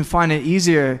 we can find it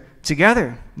easier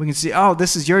together. We can see, oh,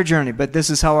 this is your journey, but this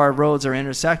is how our roads are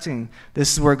intersecting.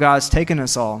 This is where God's taken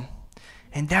us all.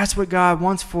 And that's what God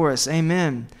wants for us.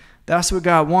 Amen. That's what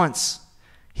God wants.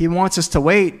 He wants us to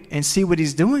wait and see what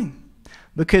he's doing.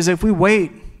 Because if we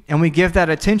wait and we give that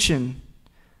attention,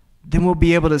 then we'll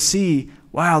be able to see,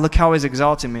 wow, look how he's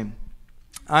exalting me.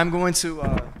 I'm going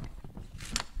to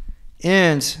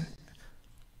end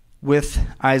with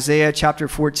Isaiah chapter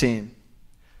 14.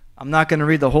 I'm not going to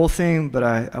read the whole thing, but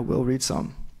I will read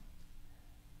some.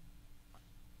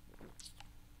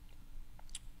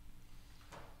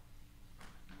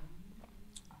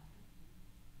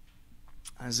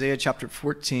 Isaiah chapter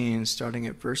 14, starting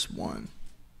at verse 1.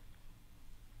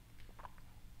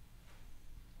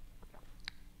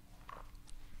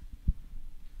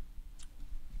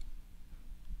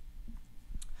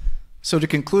 So to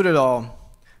conclude it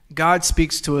all, God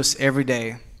speaks to us every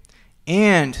day.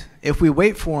 And if we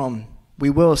wait for him,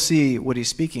 we will see what he's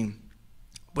speaking.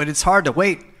 But it's hard to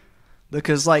wait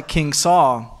because like King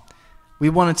Saul, we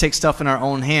want to take stuff in our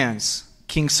own hands.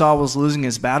 King Saul was losing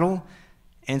his battle,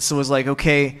 and so it was like,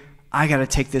 okay, I got to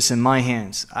take this in my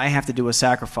hands. I have to do a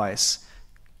sacrifice.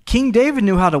 King David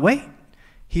knew how to wait.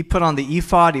 He put on the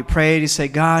ephod, he prayed, he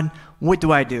said, God, what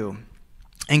do I do?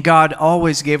 And God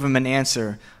always gave him an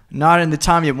answer. Not in the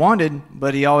time he wanted,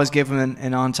 but he always gave him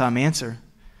an on-time answer.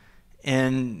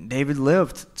 And David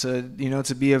lived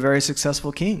to be a very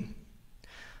successful king.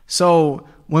 So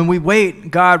when we wait,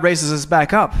 God raises us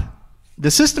back up.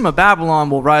 The system of Babylon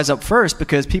will rise up first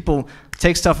because people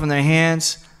take stuff in their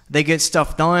hands, they get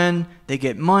stuff done, they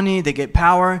get money, they get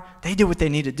power, they do what they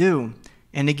need to do.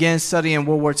 And again, studying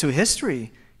World War II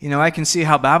history, I can see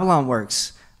how Babylon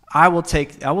works. I will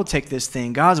take this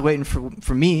thing. God's waiting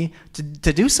for me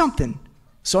to do something.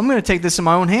 So I'm going to take this in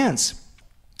my own hands.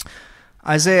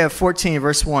 Isaiah 14,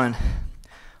 verse 1.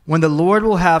 When the Lord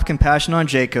will have compassion on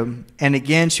Jacob, and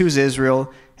again choose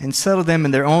Israel, and settle them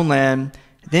in their own land,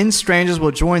 then strangers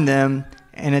will join them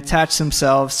and attach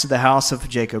themselves to the house of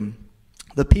Jacob.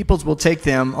 The peoples will take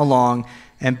them along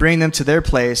and bring them to their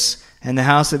place, and the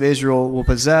house of Israel will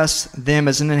possess them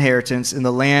as an inheritance in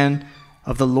the land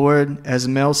of the Lord as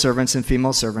male servants and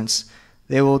female servants.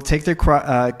 They will take their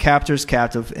captors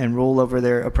captive and rule over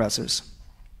their oppressors.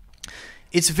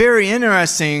 It's very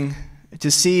interesting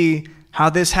to see how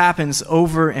this happens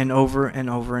over and over and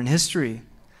over in history.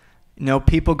 You know,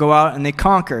 people go out and they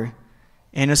conquer.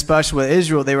 And especially with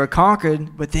Israel, they were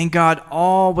conquered, but then God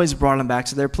always brought them back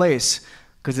to their place,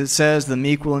 because it says the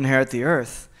meek will inherit the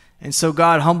earth. And so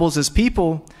God humbles his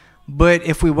people, but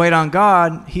if we wait on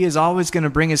God, he is always going to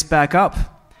bring us back up.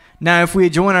 Now, if we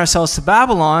join ourselves to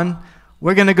Babylon,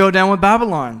 we're going to go down with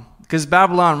Babylon, because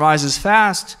Babylon rises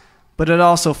fast, but it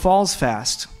also falls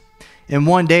fast. And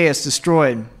one day it's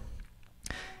destroyed.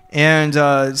 And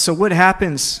so what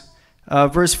happens?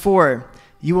 Verse 4,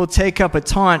 you will take up a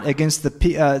taunt against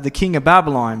the king of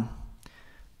Babylon.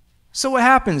 So what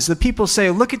happens? The people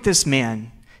say, look at this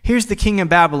man. Here's the king of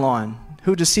Babylon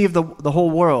who deceived the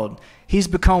whole world. He's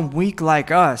become weak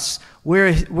like us. Where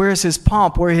is his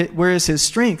pomp? Where is his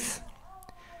strength?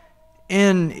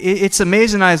 And it's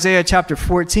amazing, Isaiah chapter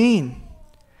 14,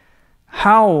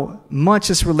 how much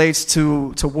this relates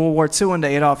to World War II and to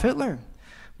Adolf Hitler.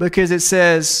 Because it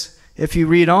says, if you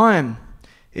read on,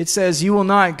 it says, you will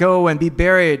not go and be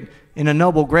buried in a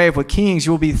noble grave with kings.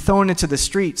 You will be thrown into the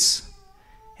streets.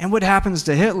 And what happens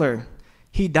to Hitler?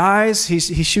 He dies. He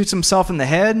shoots himself in the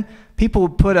head. People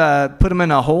put him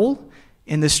in a hole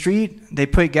in the street. They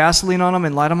put gasoline on him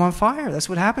and light him on fire. That's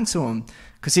what happened to him,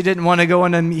 because he didn't want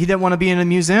to be in a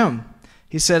museum.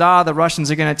 He said, the Russians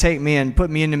are going to take me and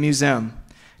put me in a museum.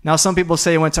 Now, some people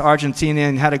say he went to Argentina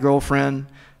and had a girlfriend.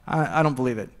 I don't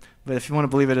believe it. But if you want to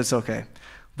believe it, it's okay.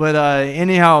 But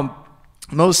anyhow,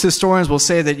 most historians will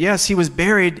say that, yes, he was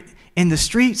buried in the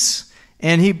streets.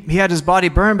 And he had his body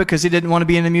burned because he didn't want to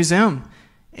be in a museum.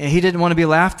 And he didn't want to be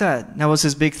laughed at. That was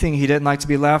his big thing. He didn't like to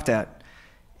be laughed at.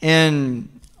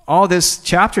 And all this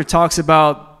chapter talks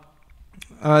about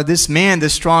this man,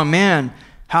 this strong man,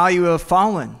 how you have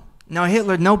fallen. Now,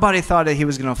 Hitler, nobody thought that he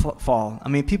was going to fall. I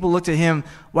mean, people looked at him,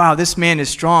 wow, this man is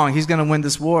strong. He's going to win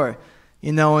this war.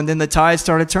 You know, and then the tide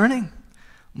started turning.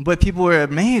 But people were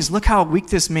amazed. Look how weak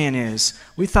this man is.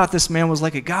 We thought this man was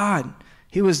like a god.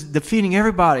 He was defeating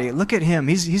everybody. Look at him.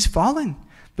 He's fallen.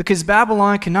 Because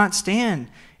Babylon cannot stand.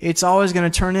 It's always going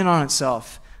to turn in on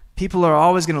itself. People are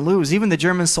always going to lose. Even the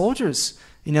German soldiers,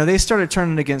 you know, they started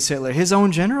turning against Hitler. His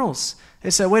own generals. They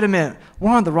said, wait a minute,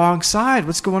 we're on the wrong side.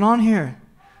 What's going on here?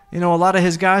 You know, a lot of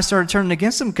his guys started turning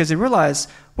against him because they realized,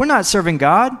 we're not serving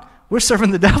God. We're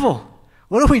serving the devil.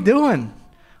 What are we doing?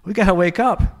 We got to wake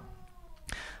up.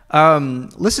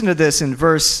 Listen to this in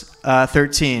verse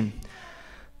 13.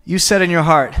 You said in your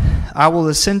heart, I will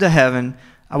ascend to heaven.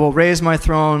 I will raise my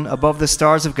throne above the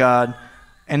stars of God,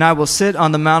 and I will sit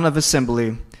on the mount of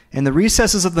assembly. In the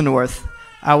recesses of the north,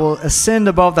 I will ascend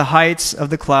above the heights of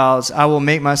the clouds. I will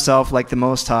make myself like the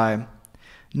Most High.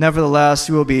 Nevertheless,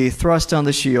 you will be thrust down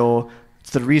the Sheol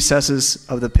to the recesses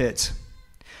of the pit.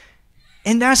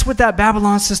 And that's what that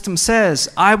Babylon system says.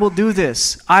 I will do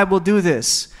this. I will do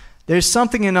this. There's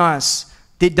something in us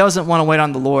that doesn't want to wait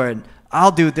on the Lord.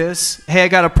 I'll do this. Hey, I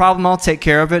got a problem. I'll take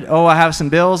care of it. Oh, I have some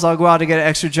bills. I'll go out to get an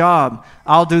extra job.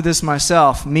 I'll do this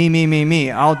myself.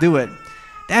 Me. I'll do it.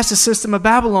 That's the system of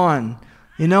Babylon.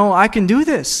 You know, I can do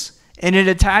this. And it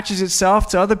attaches itself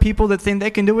to other people that think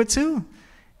they can do it too.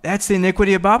 That's the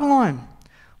iniquity of Babylon.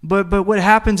 But what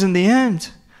happens in the end?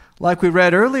 Like we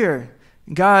read earlier,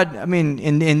 God, I mean,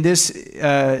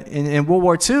 in World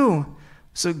War II,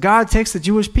 so God takes the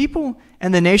Jewish people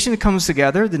and the nation comes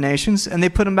together, the nations, and they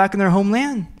put them back in their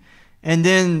homeland. And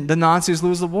then the Nazis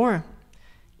lose the war.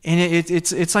 And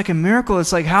it's like a miracle.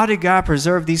 It's like, how did God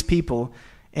preserve these people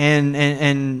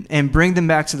and bring them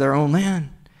back to their own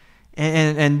land?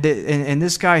 And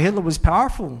this guy Hitler was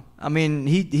powerful. I mean,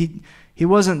 he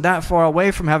wasn't that far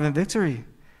away from having victory,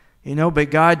 you know,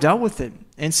 but God dealt with it.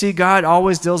 And see, God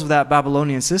always deals with that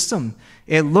Babylonian system.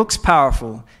 It looks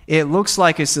powerful. It looks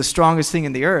like it's the strongest thing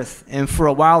in the earth. And for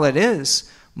a while it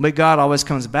is, but God always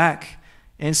comes back.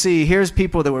 And see, here's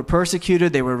people that were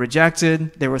persecuted, they were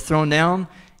rejected, they were thrown down,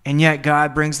 and yet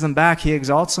God brings them back. He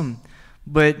exalts them.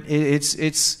 But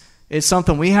it's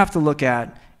something we have to look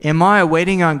at. Am I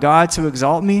waiting on God to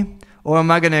exalt me, or am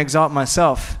I going to exalt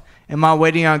myself? Am I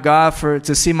waiting on God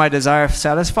to see my desire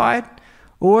satisfied,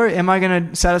 or am I going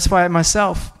to satisfy it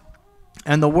myself?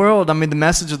 And the world, I mean, the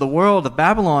message of the world, of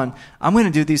Babylon, I'm going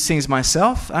to do these things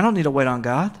myself. I don't need to wait on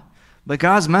God. But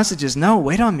God's message is, no,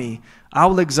 wait on me. I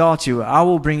will exalt you. I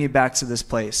will bring you back to this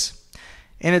place.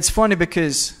 And it's funny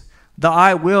because the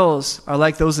I wills are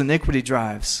like those iniquity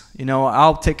drives. You know,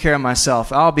 I'll take care of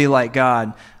myself. I'll be like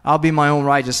God. I'll be my own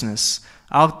righteousness.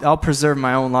 I'll preserve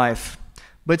my own life.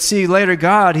 But see, later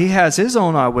God, he has his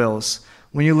own I wills.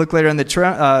 When you look later in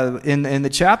the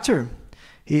chapter,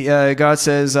 God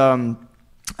says,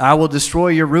 I will destroy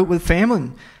your root with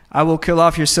famine. I will kill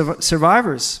off your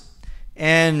survivors.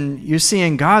 And you're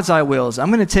seeing God's I wills. I'm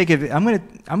going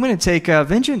to take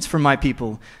vengeance from my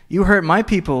people. You hurt my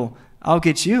people, I'll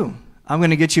get you. I'm going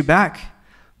to get you back.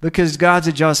 Because God's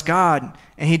a just God,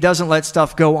 and he doesn't let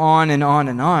stuff go on and on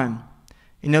and on.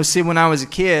 You know, see, when I was a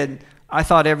kid, I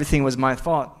thought everything was my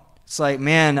fault. It's like,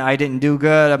 man, I didn't do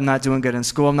good. I'm not doing good in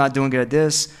school. I'm not doing good at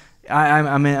this.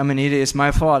 I'm an idiot. It's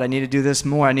my fault. I need to do this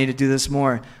more. I need to do this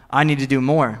more. I need to do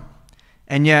more.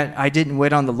 And yet, I didn't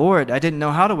wait on the Lord. I didn't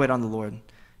know how to wait on the Lord.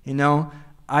 You know,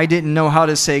 I didn't know how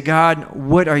to say, God,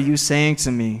 what are you saying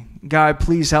to me? God,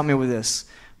 please help me with this.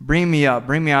 Bring me up.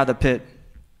 Bring me out of the pit.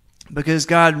 Because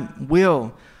God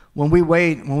will. When we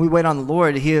wait on the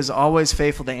Lord, he is always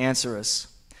faithful to answer us.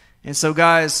 And so,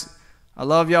 guys, I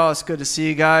love y'all. It's good to see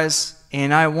you guys.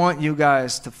 And I want you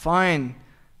guys to find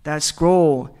that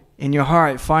scroll in your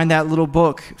heart. Find that little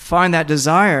book. Find that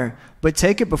desire. But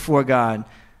take it before God.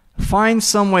 Find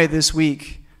some way this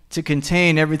week to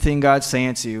contain everything God's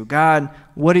saying to you. God,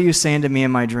 what are you saying to me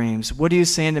in my dreams? What are you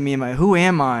saying to me in my... Who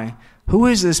am I? Who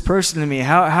is this person to me?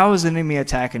 How is the enemy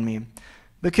attacking me?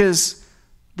 Because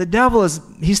the devil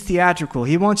he's theatrical.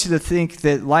 He wants you to think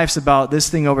that life's about this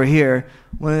thing over here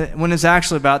when it's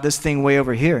actually about this thing way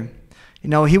over here. You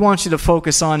know, he wants you to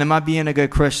focus on, am I being a good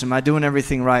Christian? Am I doing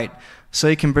everything right? So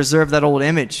he can preserve that old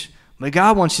image. But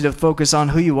God wants you to focus on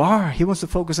who you are. He wants to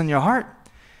focus on your heart.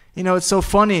 You know, it's so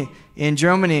funny. In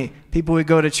Germany, people would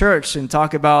go to church and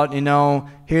talk about, you know,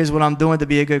 here's what I'm doing to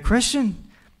be a good Christian.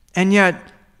 And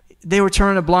yet, they were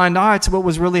turning a blind eye to what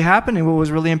was really happening, what was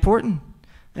really important.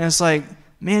 And it's like,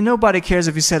 man, nobody cares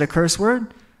if you said a curse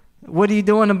word. What are you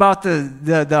doing about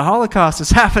the Holocaust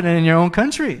that's happening in your own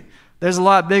country? There's a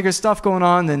lot bigger stuff going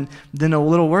on than a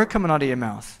little word coming out of your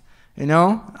mouth. You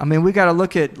know? I mean, we got to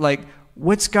look at, like,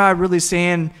 what's God really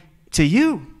saying to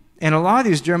you? And a lot of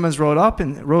these Germans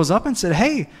rose up and said,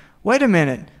 hey, wait a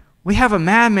minute. We have a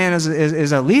madman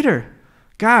as a leader.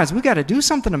 Guys, we got to do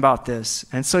something about this.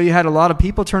 And so you had a lot of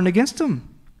people turned against him.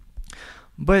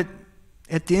 But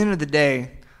at the end of the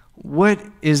day, what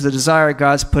is the desire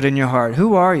God's put in your heart?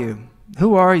 Who are you?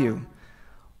 Who are you?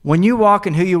 When you walk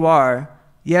in who you are,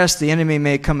 yes, the enemy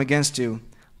may come against you.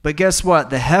 But guess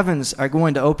what? The heavens are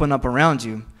going to open up around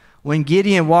you. When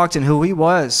Gideon walked in who he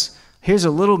was, here's a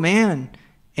little man.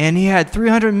 And he had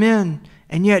 300 men,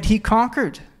 and yet he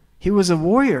conquered. He was a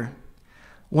warrior.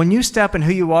 When you step in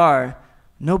who you are,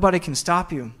 nobody can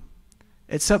stop you.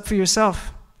 It's up for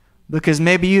yourself, because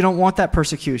maybe you don't want that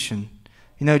persecution.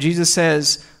 You know, Jesus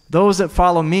says, those that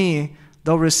follow me,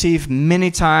 they'll receive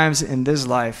many times in this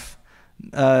life,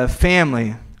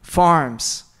 family,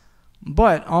 farms,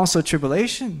 but also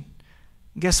tribulation.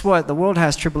 Guess what? The world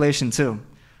has tribulation too.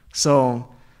 So,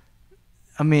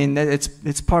 I mean,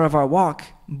 it's part of our walk.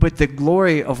 But the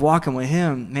glory of walking with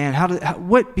him, man,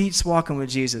 what beats walking with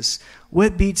Jesus?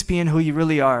 What beats being who you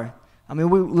really are? I mean,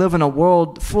 we live in a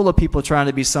world full of people trying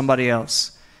to be somebody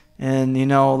else. And, you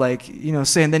know, like, you know,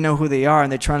 saying they know who they are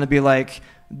and they're trying to be like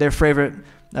their favorite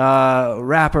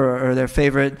rapper or their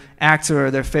favorite actor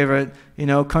or their favorite, you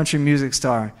know, country music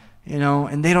star, you know,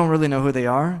 and they don't really know who they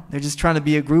are. They're just trying to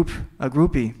be a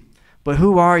groupie. But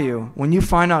who are you? When you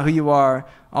find out who you are,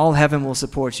 all heaven will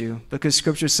support you, because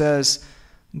Scripture says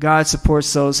God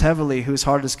supports those heavily whose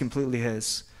heart is completely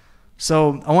his.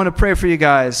 So I want to pray for you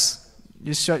guys.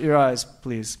 Just shut your eyes,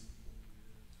 please.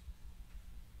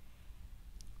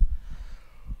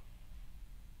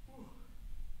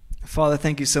 Father,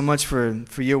 thank you so much for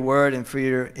your word and for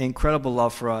your incredible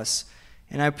love for us.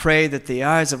 And I pray that the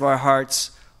eyes of our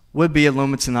hearts would be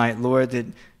illumined tonight, Lord, that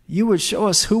you would show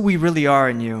us who we really are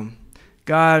in you.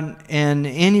 God, and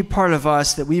any part of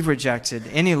us that we've rejected,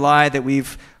 any lie that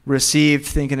we've received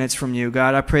thinking it's from you,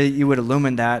 God, I pray that you would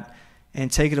illumine that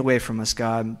and take it away from us,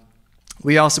 God.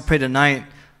 We also pray tonight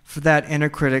for that inner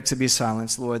critic to be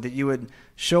silenced, Lord, that you would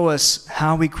show us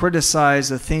how we criticize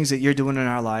the things that you're doing in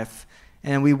our life,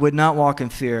 and we would not walk in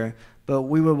fear, but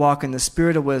we would walk in the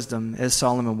spirit of wisdom as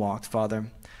Solomon walked, Father.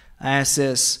 I ask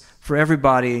this for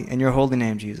everybody in your holy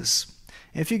name, Jesus.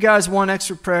 If you guys want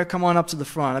extra prayer, come on up to the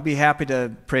front. I'd be happy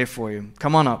to pray for you.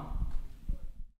 Come on up.